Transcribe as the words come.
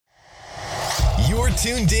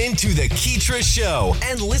tuned in to The Keetra Show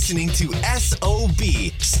and listening to SOB,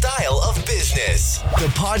 Style of Business, the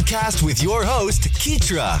podcast with your host,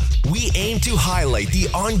 Keetra. We aim to highlight the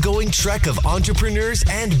ongoing trek of entrepreneurs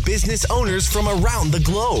and business owners from around the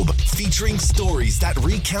globe, featuring stories that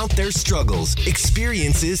recount their struggles,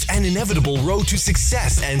 experiences, and inevitable road to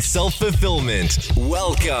success and self-fulfillment.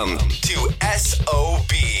 Welcome to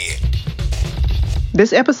SOB.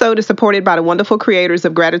 This episode is supported by the wonderful creators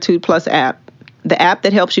of Gratitude Plus app, the app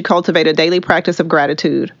that helps you cultivate a daily practice of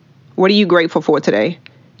gratitude. What are you grateful for today?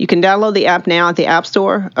 You can download the app now at the App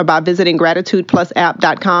Store or by visiting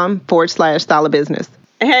gratitudeplusapp.com/style of business.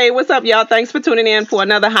 Hey, what's up, y'all? Thanks for tuning in for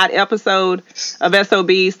another hot episode of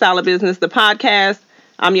SOB Style of Business, the podcast.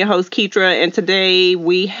 I'm your host, Keetra, and today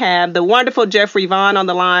we have the wonderful Jeffrey Vaughn on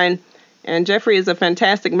the line. And Jeffrey is a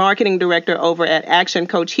fantastic marketing director over at Action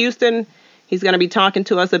Coach Houston. He's going to be talking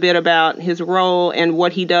to us a bit about his role and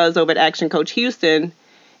what he does over at Action Coach Houston,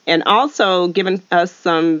 and also giving us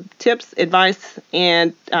some tips, advice,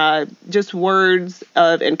 and just words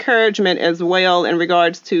of encouragement as well in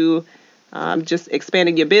regards to just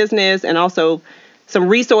expanding your business, and also some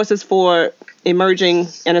resources for emerging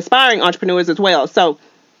and aspiring entrepreneurs as well. So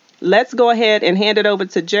let's go ahead and hand it over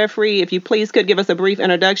to Jeffrey. If you please could give us a brief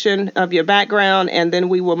introduction of your background, and then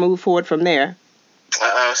we will move forward from there.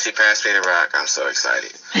 Uh-oh, she passed me the rock. I'm so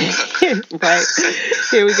excited. Right.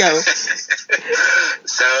 Here we go.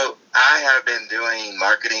 So I have been doing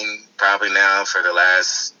marketing probably now for the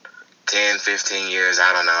last 10, 15 years.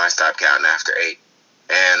 I don't know. I stopped counting after 8.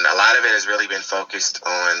 And a lot of it has really been focused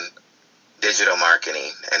on digital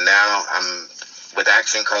marketing. And now I'm with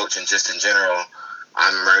Action Coach, and just in general,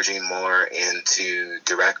 I'm merging more into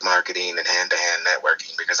direct marketing and hand-to-hand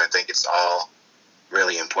networking because I think it's all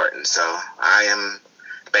really important. So I am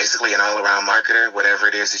basically an all-around marketer. Whatever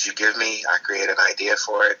it is that you give me, I create an idea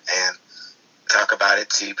for it and talk about it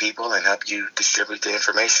to people and help you distribute the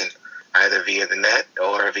information either via the net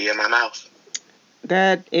or via my mouth.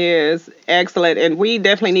 That is excellent. And we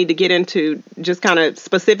definitely need to get into just kind of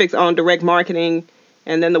specifics on direct marketing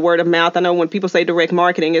and then the word of mouth. I know when people say direct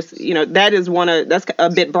marketing, it's, that's a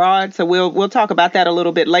bit broad. So we'll talk about that a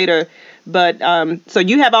little bit later. But so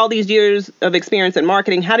you have all these years of experience in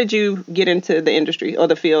marketing. How did you get into the industry or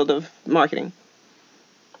the field of marketing?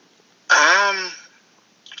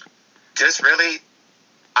 Just really,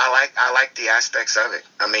 I like the aspects of it.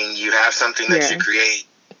 I mean, you have something that you create,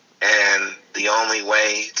 and the only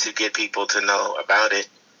way to get people to know about it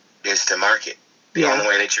is to market. The only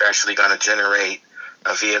way that you're actually going to generate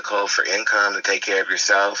a vehicle for income to take care of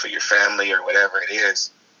yourself or your family or whatever it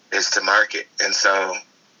is to market. And so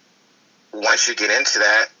once you get into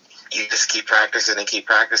that, you just keep practicing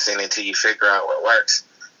until you figure out what works.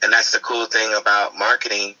 And that's the cool thing about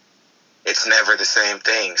marketing. It's never the same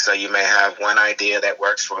thing. So you may have one idea that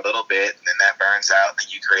works for a little bit, and then that burns out,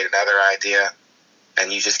 and you create another idea,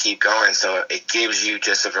 and you just keep going. So it gives you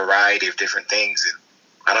just a variety of different things. And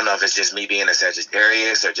I don't know if it's just me being a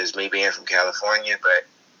Sagittarius or just me being from California, but,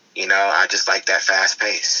 I just like that fast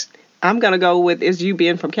pace. I'm going to go with it's you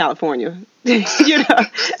being from California. Hey,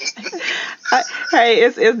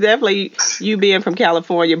 it's definitely you being from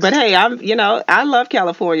California. But hey, I love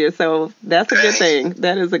California, so that's a good thing.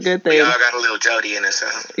 That is a good thing. We all got a little Jody in us,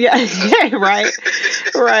 huh? Yeah, right.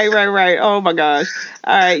 Right. Oh my gosh.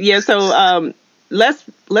 All right, yeah. So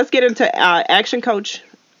let's get into Action Coach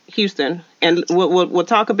Houston, and we'll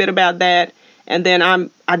talk a bit about that. And then I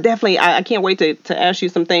can't wait to ask you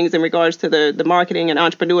some things in regards to the marketing and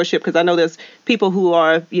entrepreneurship, because I know there's people who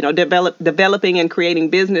are, developing and creating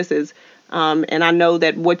businesses. And I know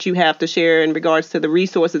that what you have to share in regards to the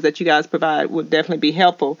resources that you guys provide would definitely be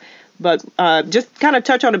helpful. But just kind of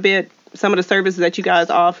touch on a bit some of the services that you guys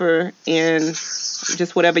offer and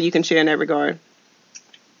just whatever you can share in that regard.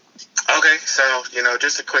 Okay, so,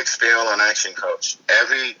 just a quick spiel on Action Coach.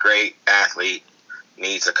 Every great athlete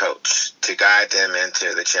needs a coach to guide them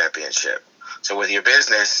into the championship. So with your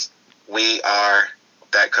business, we are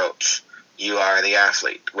that coach. You are the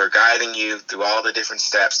athlete. We're guiding you through all the different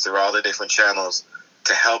steps, through all the different channels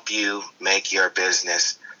to help you make your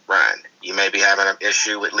business run. You may be having an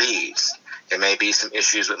issue with leads. It may be some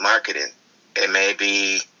issues with marketing. It may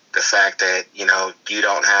be the fact that, you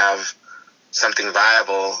don't have something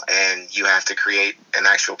viable and you have to create an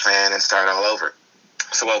actual plan and start all over.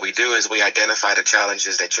 So what we do is we identify the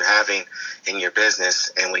challenges that you're having in your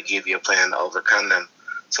business, and we give you a plan to overcome them.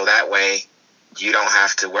 So that way you don't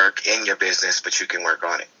have to work in your business, but you can work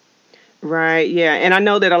on it. Right. Yeah. And I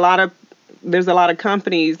know that a lot of there's a lot of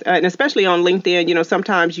companies, and especially on LinkedIn, you know,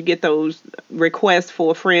 sometimes you get those requests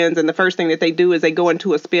for friends, and the first thing that they do is they go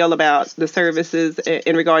into a spiel about the services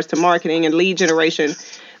in regards to marketing and lead generation.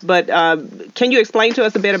 But can you explain to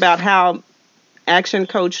us a bit about how Action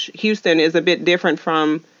Coach Houston is a bit different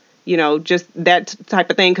from, you know, just that type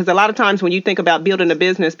of thing? Because a lot of times when you think about building a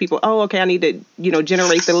business, people, oh, okay, I need to, you know,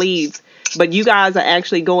 generate the leads. But you guys are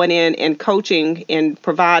actually going in and coaching and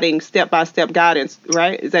providing step-by-step guidance,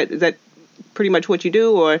 right? Is that pretty much what you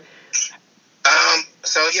do, or?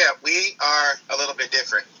 So yeah, we are a little bit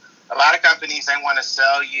different. A lot of companies, they want to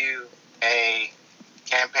sell you a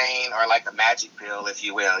campaign or like a magic pill, if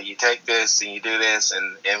you will. You take this and you do this,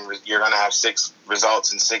 and you're going to have 6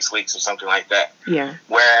 results in 6 weeks or something like that. Yeah.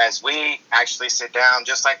 Whereas we actually sit down,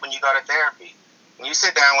 just like when you go to therapy. When you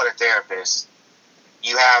sit down with a therapist,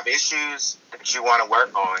 you have issues that you want to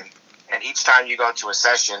work on, and each time you go to a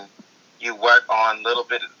session, you work on little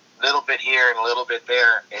bit here and a little bit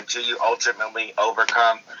there until you ultimately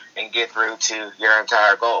overcome and get through to your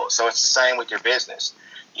entire goal. So it's the same with your business.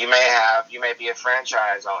 You may be a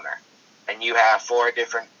franchise owner, and you have 4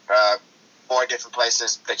 different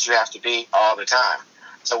places that you have to be all the time.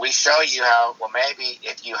 So we show you how, well, maybe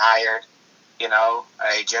if you hired, you know,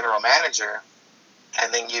 a general manager,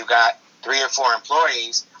 and then you got 3 or 4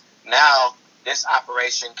 employees, now this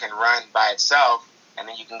operation can run by itself, and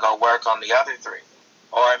then you can go work on the other 3.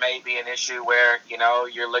 Or it may be an issue where, you know,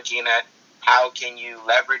 you're looking at how can you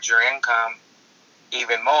leverage your income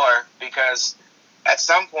even more, because at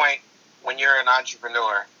some point when you're an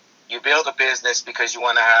entrepreneur, you build a business because you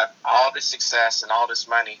want to have all this success and all this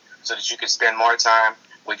money so that you can spend more time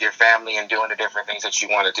with your family and doing the different things that you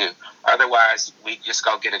want to do. Otherwise, we just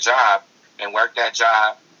go get a job and work that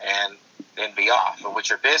job and then be off. But with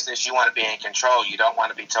your business, you want to be in control. You don't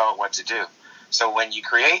want to be told what to do. So when you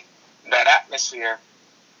create that atmosphere,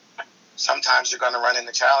 sometimes you're going to run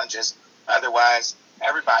into challenges. Otherwise,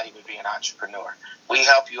 everybody would be an entrepreneur. We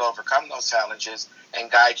help you overcome those challenges and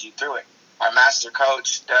guide you through it. Our master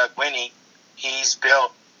coach, Doug Winnie, he's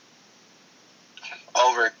built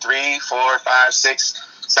over 3, 4, 5,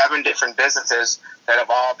 6, 7 different businesses that have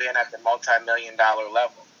all been at the multi-million-dollar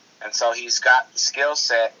level. And so he's got the skill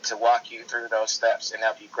set to walk you through those steps and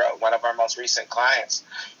help you grow. One of our most recent clients,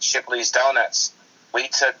 Shipley's Donuts, we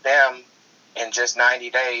took them in just 90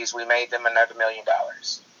 days. We made them another $1 million.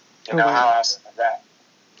 You know, how awesome is that?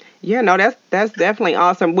 Yeah, no, that's definitely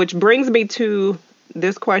awesome. Which brings me to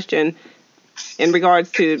this question in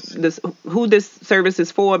regards to this, who this service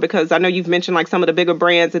is for, because I know you've mentioned like some of the bigger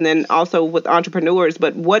brands and then also with entrepreneurs,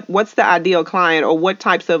 but what's the ideal client, or what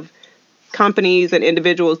types of companies and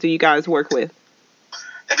individuals do you guys work with?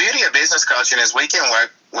 The beauty of business coaching is we can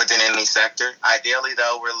work within any sector. Ideally,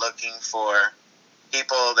 though, we're looking for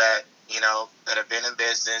people that, you know, that have been in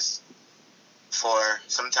business for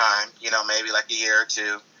some time, you know, maybe like a year or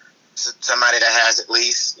 2. Somebody that has at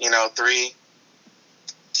least, you know, 3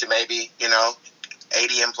 to maybe, you know,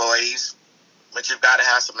 80 employees. But you've got to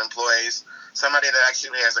have some employees. Somebody that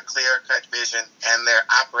actually has a clear-cut vision and they're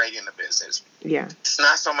operating the business. Yeah. It's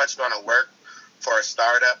not so much going to work for a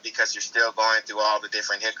startup because you're still going through all the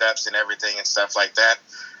different hiccups and everything and stuff like that.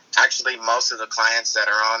 Actually, most of the clients that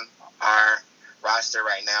are on our roster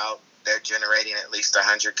right now, they're generating at least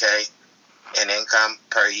 $100K in income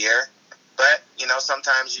per year. But, you know,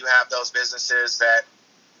 sometimes you have those businesses that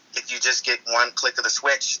if you just get one click of the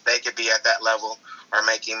switch, they could be at that level or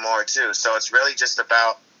making more too. So it's really just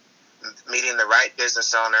about meeting the right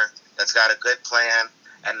business owner that's got a good plan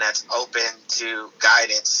and that's open to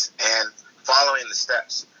guidance and following the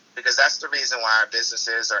steps. Because that's the reason why our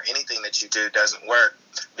businesses or anything that you do doesn't work.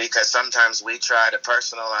 Because sometimes we try to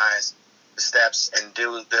personalize the steps and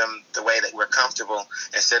do them the way that we're comfortable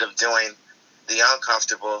instead of doing the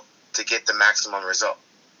uncomfortable to get the maximum result.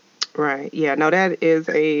 Right. Yeah. No, that is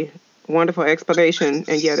a wonderful explanation.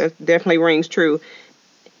 And yeah, that definitely rings true.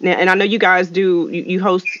 Now, and I know you guys you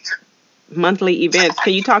host monthly events.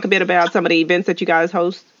 Can you talk a bit about some of the events that you guys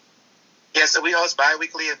host? Yeah, so we host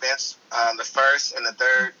bi-weekly events the first and the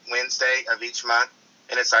third Wednesday of each month.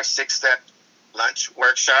 And it's our 6-step lunch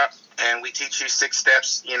workshop. And we teach you 6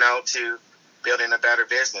 steps, you know, to building a better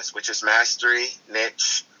business, which is mastery,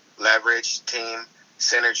 niche, leverage, team,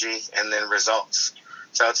 synergy, and then results.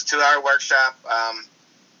 So it's a 2-hour workshop.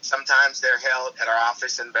 Sometimes they're held at our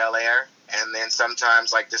office in Bel Air, and then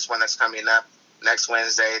sometimes, like this one that's coming up next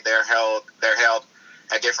Wednesday, they're held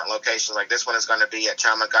at different locations. Like this one is going to be at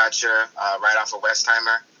Chamagacha, right off of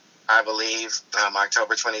Westheimer, I believe,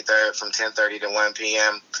 October 23rd from 10:30 to 1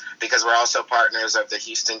 p.m. Because we're also partners of the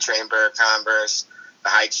Houston Chamber of Commerce, the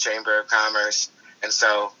Heights Chamber of Commerce, and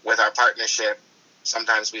so with our partnership,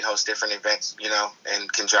 sometimes we host different events, in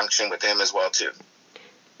conjunction with them as well too.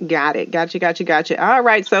 Got it. Gotcha. All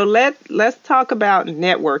right. So let's talk about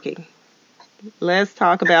networking.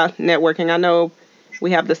 I know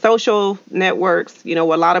we have the social networks, where a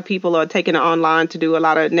lot of people are taking it online to do a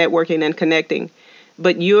lot of networking and connecting.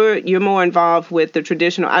 But you're more involved with the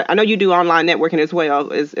traditional. I know you do online networking as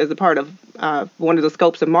well as a part of one of the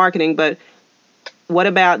scopes of marketing. But what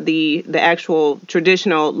about the actual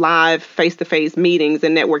traditional live face-to-face meetings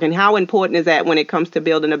and networking? How important is that when it comes to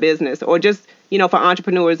building a business, or just for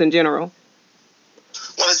entrepreneurs in general?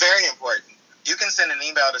 Well, it's very important. You can send an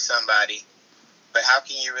email to somebody, but how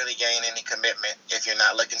can you really gain any commitment if you're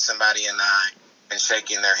not looking somebody in the eye and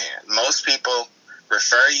shaking their hand? Most people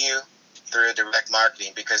refer you through direct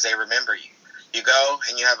marketing because they remember you. You go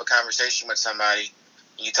and you have a conversation with somebody,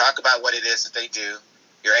 and you talk about what it is that they do.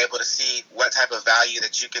 You're able to see what type of value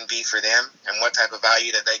that you can be for them and what type of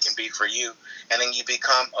value that they can be for you. And then you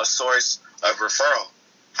become a source of referral.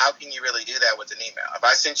 How can you really do that with an email? If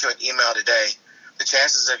I sent you an email today, the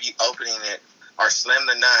chances of you opening it are slim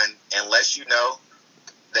to none unless you know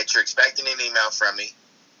that you're expecting an email from me,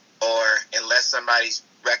 or unless somebody's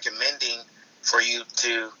recommending for you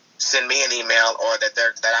to send me an email, or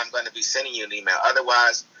that I'm going to be sending you an email.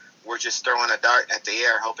 Otherwise, we're just throwing a dart at the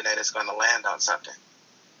air hoping that it's going to land on something.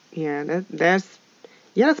 Yeah, that's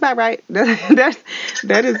about right. That's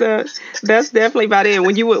definitely about it.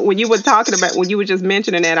 When you were talking about, when you were just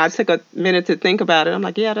mentioning that, I took a minute to think about it. I'm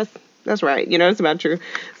like, yeah, that's right. It's about true.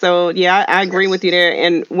 So yeah, I agree with you there.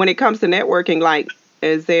 And when it comes to networking, like,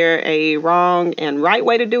 is there a wrong and right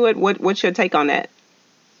way to do it? What's your take on that?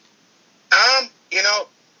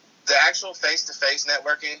 The actual face-to-face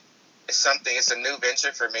networking is something. It's a new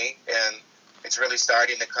venture for me, and it's really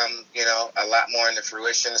starting to come, a lot more into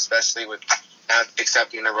fruition, especially with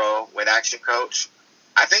accepting the role with Action Coach.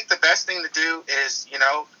 I think the best thing to do is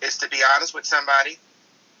to be honest with somebody.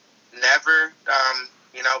 Never,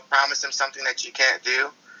 promise them something that you can't do.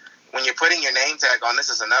 When you're putting your name tag on, this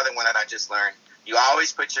is another one that I just learned. You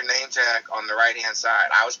always put your name tag on the right-hand side.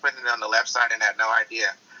 I was putting it on the left side and had no idea.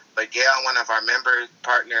 But Gail, one of our member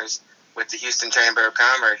partners with the Houston Chamber of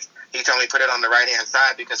Commerce, he told me put it on the right-hand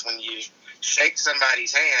side because when you shake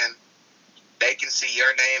somebody's hand, they can see your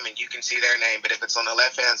name and you can see their name. But if it's on the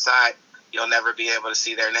left-hand side, you'll never be able to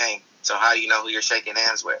see their name. So how do you know who you're shaking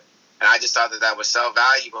hands with? And I just thought that was so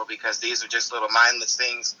valuable because these are just little mindless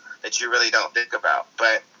things that you really don't think about.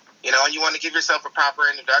 But, and you want to give yourself a proper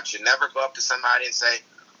introduction. Never go up to somebody and say,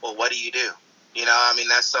 well, what do you do?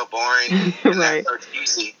 That's so boring. And right. That's so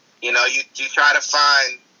easy. You try to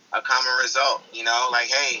find a common result, like,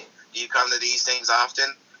 hey, do you come to these things often?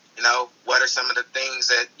 What are some of the things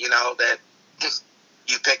that, that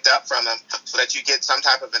you picked up from them, so that you get some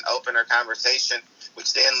type of an opener conversation,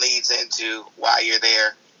 which then leads into why you're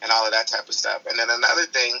there and all of that type of stuff. And then another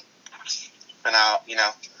thing, and I'll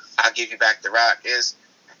give you back the rock, is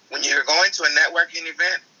when you're going to a networking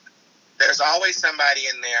event, there's always somebody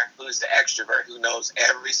in there who's the extrovert, who knows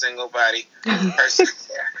every single person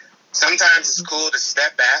there. Sometimes it's cool to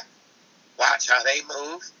step back, watch how they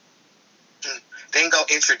move, then go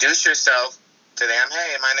introduce yourself to them.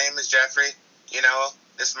 Hey, my name is Jeffrey.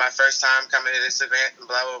 This is my first time coming to this event, and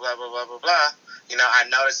blah, blah, blah, blah, blah, blah, blah. I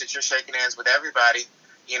noticed that you're shaking hands with everybody.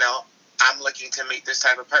 I'm looking to meet this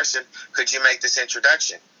type of person. Could you make this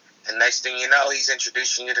introduction? And next thing you know, he's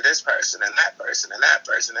introducing you to this person and that person and that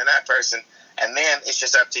person and that person. And then it's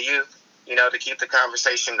just up to you, to keep the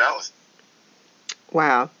conversation going.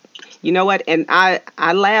 Wow. You know what? And I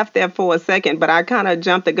laughed there for a second, but I kind of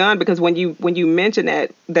jumped the gun because when you mentioned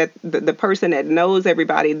that the person that knows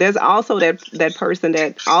everybody, there's also that person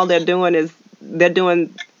that all they're doing is they're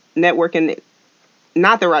doing networking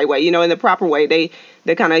not the right way, in the proper way.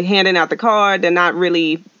 They're kind of handing out the card. They're not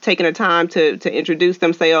really taking the time to introduce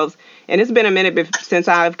themselves. And it's been a minute since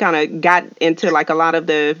I've kind of got into like a lot of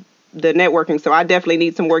the networking. So I definitely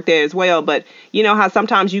need some work there as well. But you know how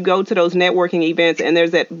sometimes you go to those networking events and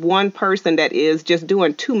there's that one person that is just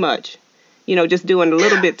doing too much, just doing a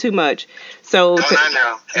little bit too much. So I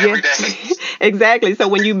know. Every day. Exactly. So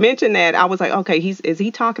when you mentioned that, I was like, okay, is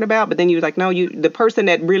he talking about? But then you was like, no, the person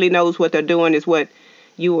that really knows what they're doing is what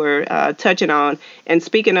you were touching on. And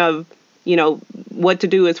speaking of, what to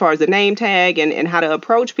do as far as the name tag and how to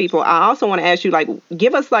approach people, I also want to ask you, like,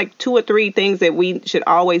 give us like 2 or 3 things that we should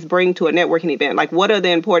always bring to a networking event. Like, what are the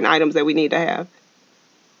important items that we need to have?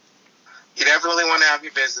 You definitely want to have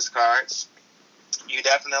your business cards. You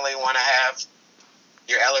definitely want to have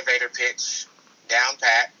your elevator pitch down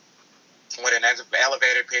pat. What an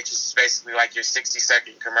elevator pitch is basically like your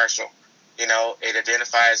 60-second commercial. It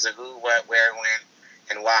identifies the who, what, where, when,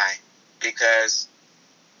 and why. Because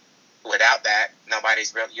without that,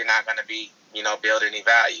 you're not going to be, build any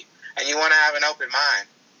value. And you want to have an open mind.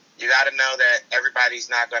 You got to know that everybody's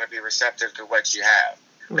not going to be receptive to what you have.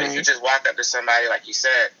 But if you just walk up to somebody, like you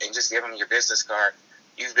said, and just give them your business card,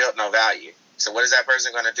 you've built no value. So what is that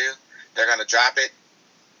person going to do? They're going to drop it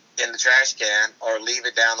in the trash can or leave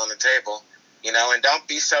it down on the table, and don't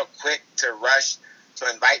be so quick to rush to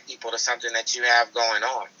invite people to something that you have going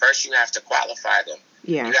on. First, you have to qualify them.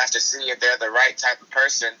 Yeah. You have to see if they're the right type of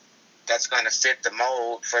person that's going to fit the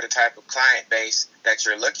mold for the type of client base that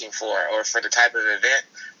you're looking for, or for the type of event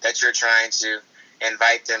that you're trying to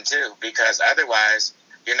invite them to, because otherwise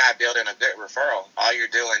you're not building a good referral. All you're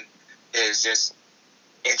doing is just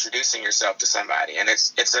introducing yourself to somebody, and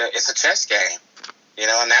it's a chess game,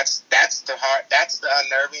 and that's the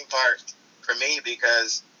unnerving part for me,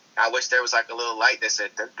 because I wish there was like a little light that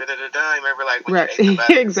said da da da da da. Remember, like when right. you ate the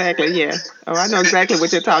butter? Exactly, yeah. Oh, I know exactly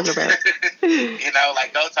what you're talking about.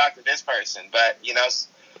 Like go talk to this person. But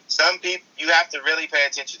some people, you have to really pay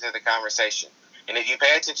attention to the conversation, and if you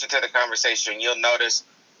pay attention to the conversation, you'll notice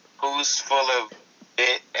who's full of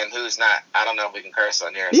it and who's not. I don't know if we can curse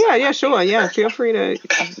on here. Yeah, sure. Yeah, feel free to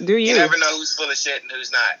do you. You never know who's full of shit and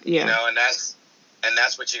who's not. Yeah. And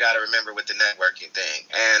that's what you got to remember with the networking thing.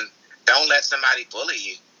 And don't let somebody bully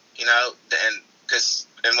you.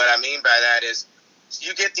 And what I mean by that is,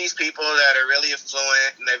 you get these people that are really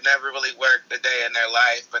affluent and they've never really worked a day in their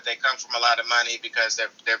life, but they come from a lot of money because their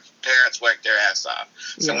parents worked their ass off.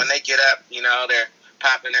 So when they get up, they're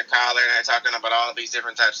popping their collar and they're talking about all of these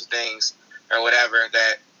different types of things or whatever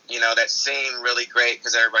that, that seem really great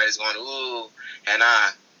because everybody's going, ooh, and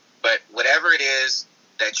ah. But whatever it is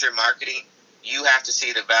that you're marketing, you have to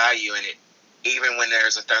see the value in it, even when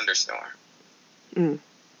there's a thunderstorm.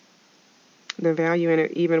 The value in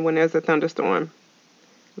it, even when there's a thunderstorm.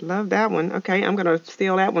 Love that one. Okay, I'm gonna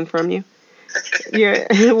steal that one from you. Yeah.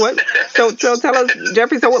 So tell us,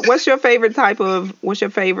 Jeffrey. So what's your favorite type of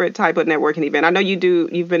networking event? I know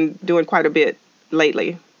you've been doing quite a bit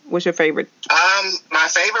lately. What's your favorite? My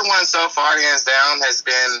favorite one so far, hands down, has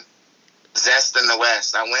been Zest in the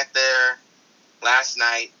West. I went there last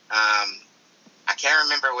night. I can't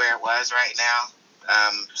remember where it was right now.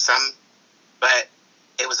 But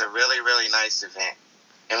it was a really, really nice event.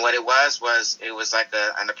 And what it was like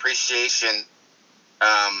an appreciation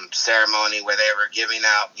ceremony where they were giving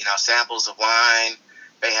out, samples of wine.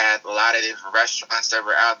 They had a lot of different restaurants that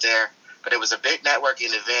were out there. But it was a big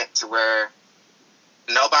networking event to where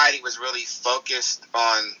nobody was really focused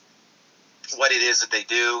on what it is that they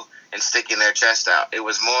do and sticking their chest out. It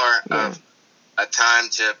was more of a time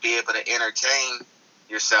to be able to entertain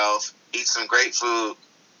yourself, eat some great food,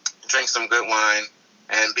 drink some good wine,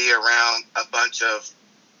 and be around a bunch of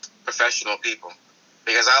professional people.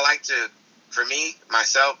 Because I like to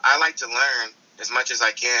learn as much as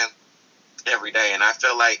I can every day. And I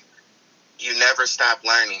feel like you never stop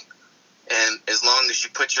learning. And as long as you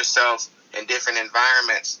put yourself in different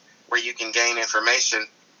environments where you can gain information,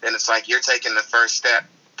 then it's like you're taking the first step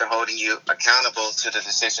to holding you accountable to the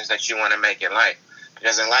decisions that you want to make in life.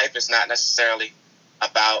 Because in life, it's not necessarily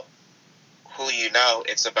about who you know,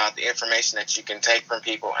 it's about the information that you can take from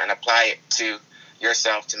people and apply it to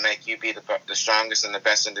yourself to make you be the strongest and the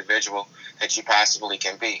best individual that you possibly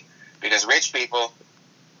can be. Because rich people,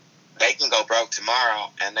 they can go broke tomorrow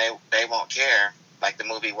and they won't care, like the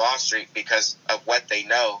movie Wall Street, because of what they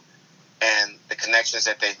know and the connections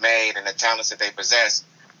that they've made and the talents that they possess.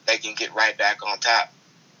 They can get right back on top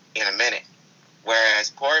in a minute.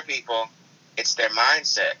 Whereas poor people, it's their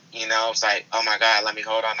mindset. It's like, oh my God, let me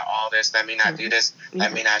hold on to all this. Let me not do this.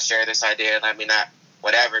 Let me not share this idea. Let me not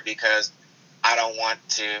whatever, because I don't want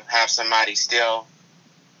to have somebody steal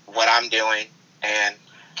what I'm doing and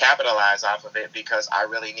capitalize off of it because I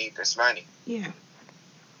really need this money. Yeah.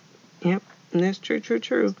 Yep. And that's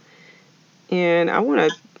true. And I want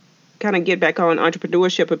to kind of get back on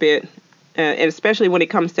entrepreneurship a bit, and especially when it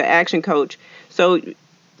comes to Action Coach. So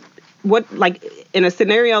what, like in a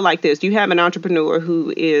scenario like this, you have an entrepreneur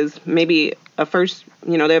who is maybe their first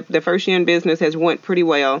year in business has went pretty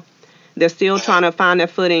well. They're still trying to find their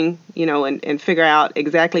footing, and figure out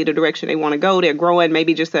exactly the direction they want to go. They're growing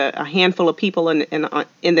maybe just a handful of people on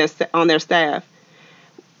their staff.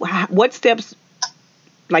 What steps,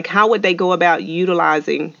 like how would they go about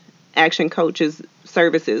utilizing Action Coach's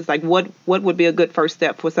services? Like what would be a good first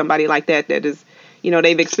step for somebody like that is,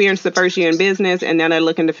 they've experienced the first year in business and now they're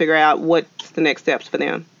looking to figure out what's the next steps for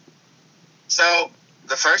them? So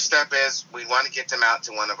the first step is we want to get them out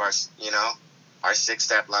to one of our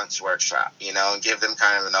 6-step lunch workshop, and give them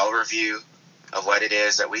kind of an overview of what it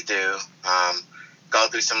is that we do. Go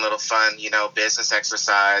through some little fun, business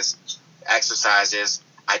exercises.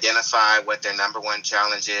 identify what their number one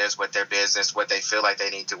challenge is, what their business, what they feel like they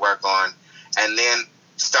need to work on, and then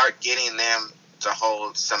start getting them to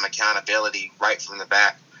hold some accountability right from the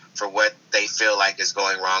back for what they feel like is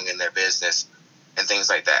going wrong in their business and things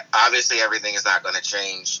like that. Obviously, everything is not going to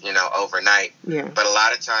change, overnight. Yeah. But a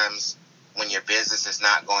lot of times when your business is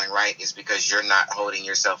not going right, it's because you're not holding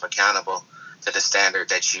yourself accountable to the standard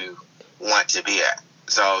that you want to be at.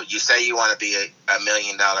 So you say you want to be a $1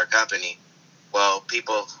 million company. Well,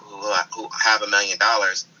 people who have $1 million,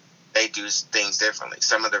 they do things differently.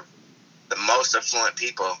 Some of the most affluent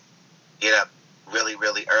people get up really,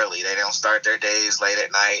 really early. They don't start their days late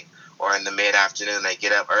at night or in the mid-afternoon. They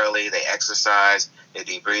get up early, they exercise, they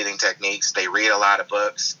do breathing techniques, they read a lot of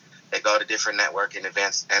books, they go to different networking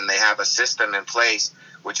events, and they have a system in place,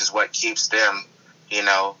 which is what keeps them,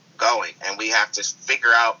 going. And we have to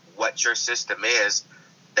figure out what your system is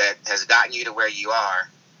that has gotten you to where you are,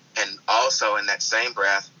 and also in that same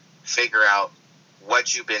breath, figure out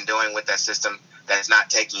what you've been doing with that system that's not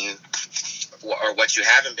taking you, or what you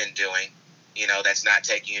haven't been doing, that's not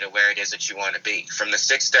taking you to where it is that you want to be. From the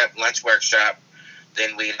 6-step lunch workshop,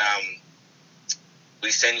 then we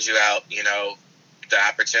send you out, the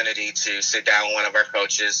opportunity to sit down with one of our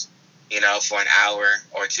coaches, for an hour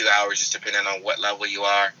or 2 hours, just depending on what level you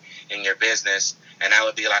are in your business. And that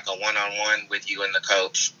would be like a one-on-one with you and the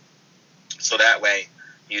coach. So that way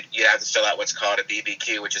you have to fill out what's called a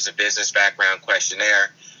BBQ, which is a business background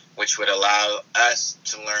questionnaire, which would allow us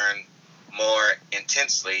to learn more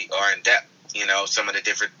intensely or in depth, some of the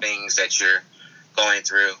different things that you're going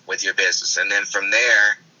through with your business. And then from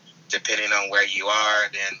there, depending on where you are,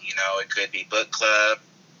 then, it could be book club,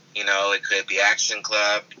 it could be action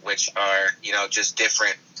club, which are, just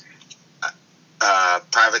different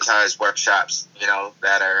privatized workshops,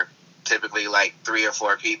 that are typically like 3 or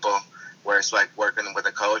 4 people, where it's like working with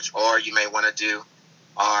a coach. Or you may want to do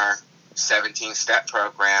our 17-step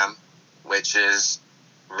program, which is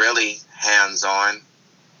really hands-on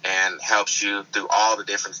and helps you through all the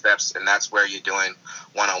different steps. And that's where you're doing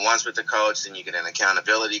one-on-ones with the coach, and you get an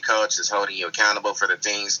accountability coach that's holding you accountable for the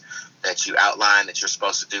things that you outline that you're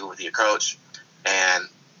supposed to do with your coach. And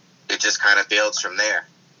it just kind of builds from there.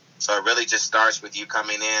 So it really just starts with you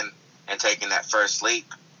coming in and taking that first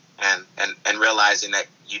leap and realizing that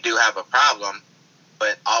you do have a problem,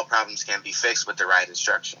 but all problems can be fixed with the right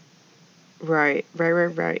instruction. Right.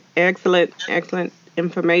 Excellent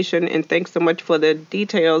information, and thanks so much for the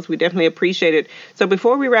details. We definitely appreciate it. So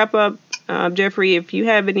before we wrap up, Jeffrey, if you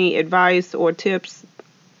have any advice or tips,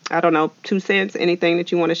 I don't know, 2 cents, anything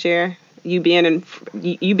that you want to share, you being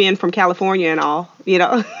from California and all, so,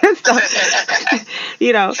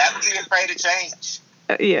 Never be afraid of change.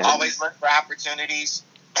 Yeah. Always look for opportunities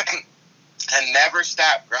and never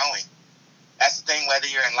stop growing. That's the thing, whether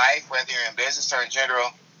you're in life, whether you're in business or in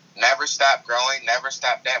general, never stop growing, never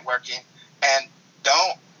stop networking. And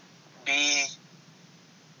don't be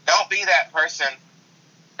that person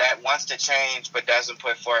that wants to change but doesn't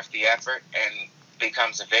put forth the effort and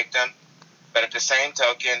becomes a victim. But at the same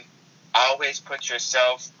token, always put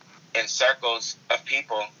yourself in circles of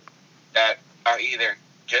people that are either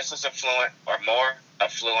just as affluent or more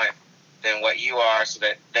affluent than what you are, so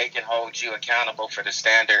that they can hold you accountable for the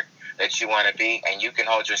standard that you want to be, and you can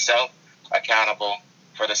hold yourself accountable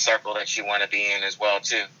for the circle that you want to be in as well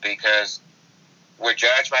too, because we're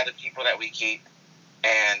judged by the people that we keep,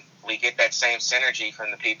 and we get that same synergy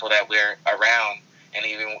from the people that we're around, and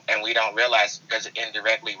we don't realize, because it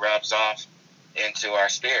indirectly rubs off into our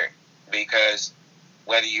spirit. Because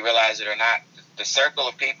whether you realize it or not, the circle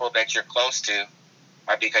of people that you're close to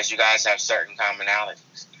are because you guys have certain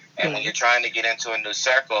commonalities. And when you're trying to get into a new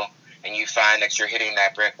circle and you find that you're hitting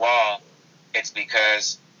that brick wall, it's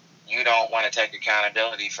because you don't want to take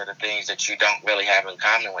accountability for the things that you don't really have in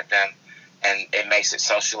common with them. And it makes it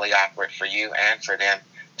socially awkward for you and for them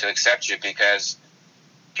to accept you, because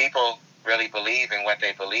people really believe in what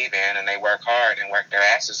they believe in, and they work hard and work their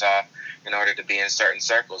asses off in order to be in certain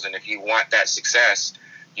circles. And if you want that success,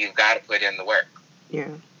 you've got to put in the work. Yeah.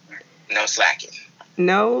 No slacking.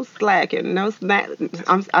 No slacking. No snack.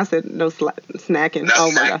 I said no snacking. No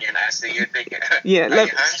oh slacking. My God. I see you're thinking. Yeah. Are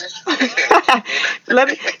you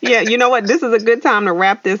hungry? Yeah. You know what? This is a good time to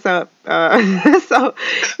wrap this up. So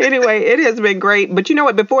anyway, it has been great. But you know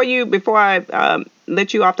what? Before I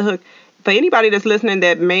let you off the hook, for anybody that's listening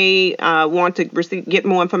that may want to get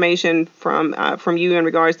more information from you in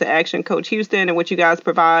regards to Action Coach Houston and what you guys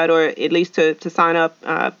provide, or at least to sign up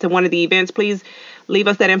to one of the events, please leave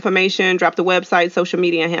us that information. Drop the website, social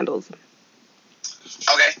media handles.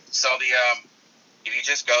 Okay, so if you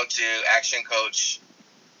just go to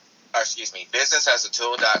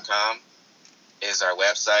businessasatool.com, is our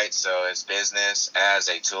website. So it's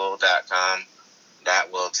businessasatool.com.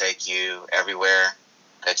 That will take you everywhere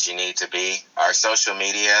that you need to be. Our social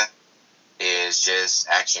media is just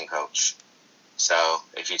Action Coach. So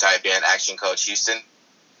if you type in Action Coach Houston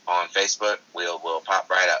on Facebook, we'll pop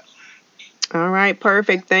right up. All right,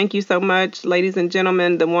 perfect. Thank you so much, ladies and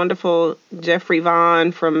gentlemen. The wonderful Jeffrey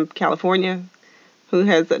Vaughn from California, who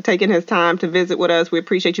has taken his time to visit with us. We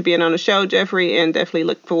appreciate you being on the show, Jeffrey, and definitely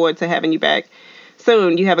look forward to having you back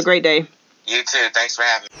soon. You have a great day. You too. Thanks for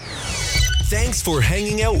having me. Thanks for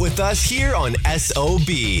hanging out with us here on SOB.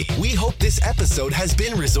 We hope this episode has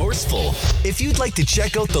been resourceful. If you'd like to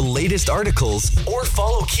check out the latest articles or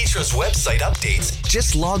follow Keetra's website updates,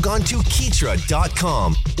 just log on to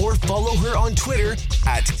Keetra.com or follow her on Twitter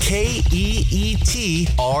at KEETRIA.